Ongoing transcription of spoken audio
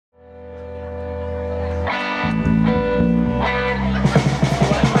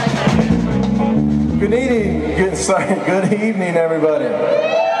Sorry, good evening, everybody.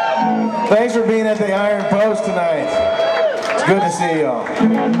 Thanks for being at the Iron Post tonight. It's good to see y'all.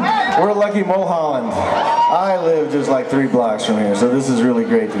 We're lucky Mulholland. I live just like 3 blocks from here, so this is really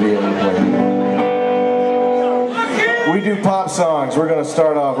great to be able to play. We do pop songs. We're going to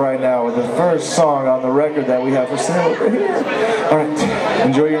start off right now with the first song on the record that we have for sale over here. All right,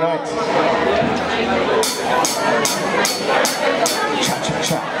 enjoy your night.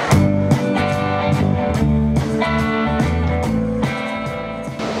 Cha-cha-cha.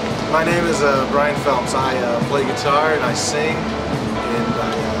 My name is Brian Phelps. I play guitar and I sing, and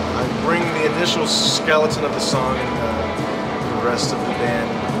I bring the initial skeleton of the song, and the rest of the band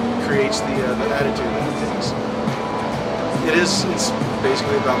creates the attitude that it takes. It's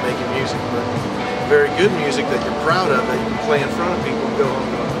basically about making music, but very good music that you're proud of, that you can play in front of people and go home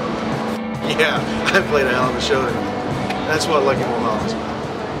going, yeah, I played a hell of a show tonight. That's what Lucky Mulholland is about.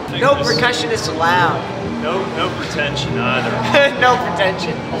 No percussionists allowed. No pretension either. No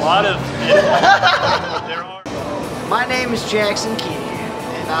pretension. A lot of there are. My name is Jackson Key,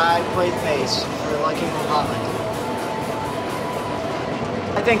 and I play bass for Lucky Mulholland.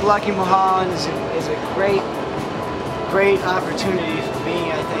 I think Lucky Mulholland is a great opportunity for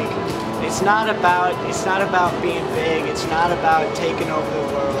me. I think it's not about being big. It's not about taking over the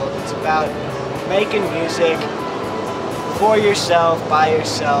world. It's about making music for yourself, by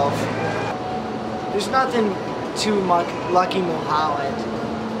yourself. There's nothing to Lucky Mulholland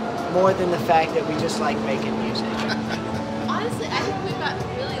more than the fact that we just like making music. Honestly, I think we got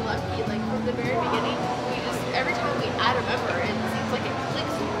really lucky. Like from the very beginning, every time we add a member, it seems like it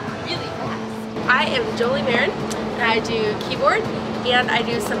clicks really fast. I am Jolie Marin, and I do keyboard, and I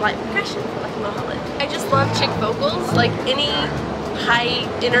do some light percussion for Lucky Mulholland. I just love chick vocals. Like any high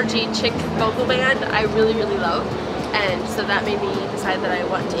energy chick vocal band, I really, really love. And so that made me decide that I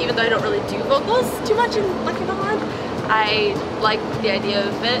want to, even though I don't really do vocals too much in Lucky Mulholland, I like the idea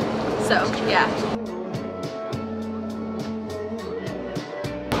of it, so yeah.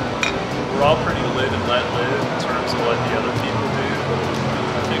 We're all pretty live and let live in terms of what the other people do.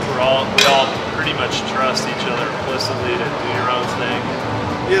 I think we all pretty much trust each other implicitly to do your own thing.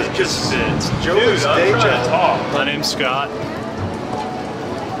 Yeah, it just fits. Joey's day job. My name's Scott.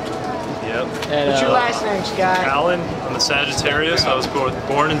 Yep. What's your last name, Scott? Allen. I'm a Sagittarius. I was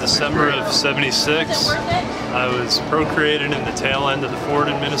born in December of '76. I was procreated in the tail end of the Ford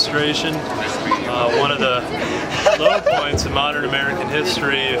administration. One of the low points in modern American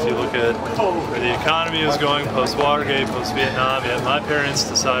history, if you look at where the economy was going post-Watergate, post-Vietnam, yet my parents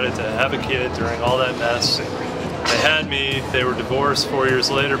decided to have a kid during all that mess. They had me. They were divorced 4 years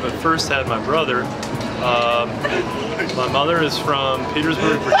later, but first had my brother. My mother is from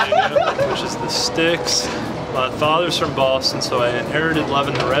Petersburg, Virginia, which is the sticks. My father's from Boston, so I inherited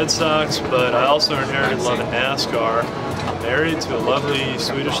loving the Red Sox, but I also inherited loving NASCAR. I'm married to a lovely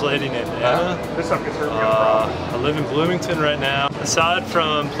Swedish lady named Anna. I live in Bloomington right now. Aside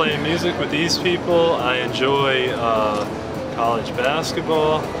from playing music with these people, I enjoy college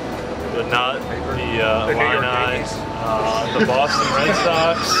basketball, but not the Illini, the Boston Red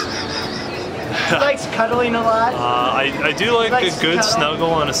Sox. He likes cuddling a lot. I do like a good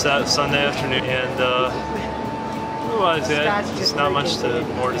snuggle on a Sunday afternoon, and otherwise, yeah, there's not much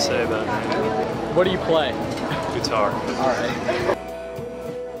more to say about it. What do you play? Guitar. All right.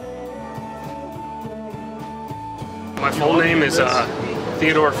 My full name is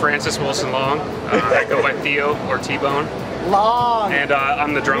Theodore Francis Wilson Long. I go by Theo or T-Bone. Long. And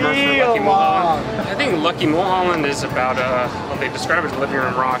I'm the drummer for Lucky Mulholland. I think Lucky Mulholland is about, well, they describe it as living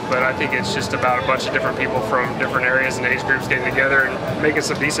room rock, but I think it's just about a bunch of different people from different areas and age groups getting together and making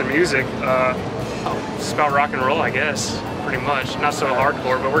some decent music. It's about rock and roll, I guess, pretty much. Not so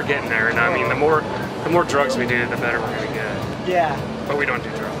hardcore, but we're getting there. And I mean, the more drugs we do, the better we're gonna get. Yeah. But we don't do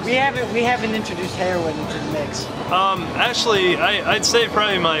drugs. We haven't introduced heroin into the mix. Actually, I'd say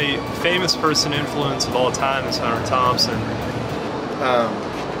probably my famous person influence of all time is Hunter Thompson.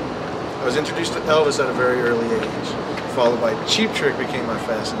 I was introduced to Elvis at a very early age, followed by Cheap Trick became my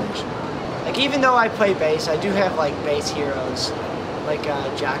fascination. Like, even though I play bass, I do have like bass heroes, like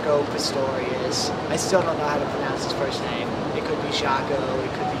Jaco Pastorius. I still don't know how to pronounce his first name. It could be Jaco,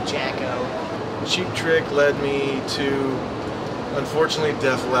 it could be Jacko. Cheap Trick led me to, unfortunately,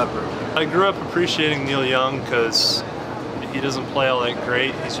 Def Leppard. I grew up appreciating Neil Young because he doesn't play all that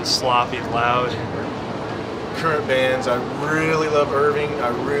great. He's just sloppy and loud. Current bands, I really love Irving. I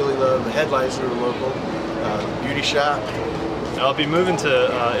really love the Headlights that are local. Beauty Shop. I'll be moving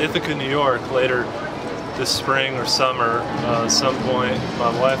to Ithaca, New York later this spring or summer. At some point,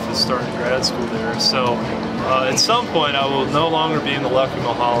 my wife is starting grad school there. So at some point, I will no longer be in the Lucky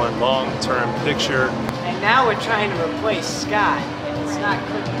Mulholland long-term picture. now we're trying to replace Scott, and it's not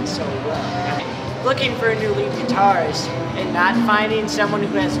clicking so well. Looking for a new lead guitarist and not finding someone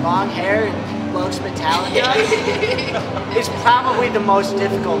who has long hair and loves Metallica is probably the most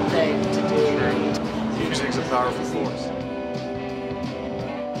difficult thing to do. Music's a powerful force.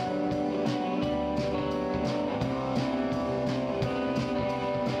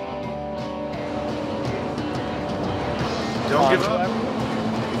 Don't give up.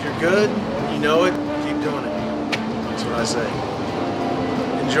 If you're good, you know it, keep doing it. That's what I say.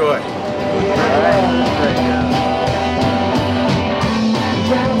 Enjoy. All right.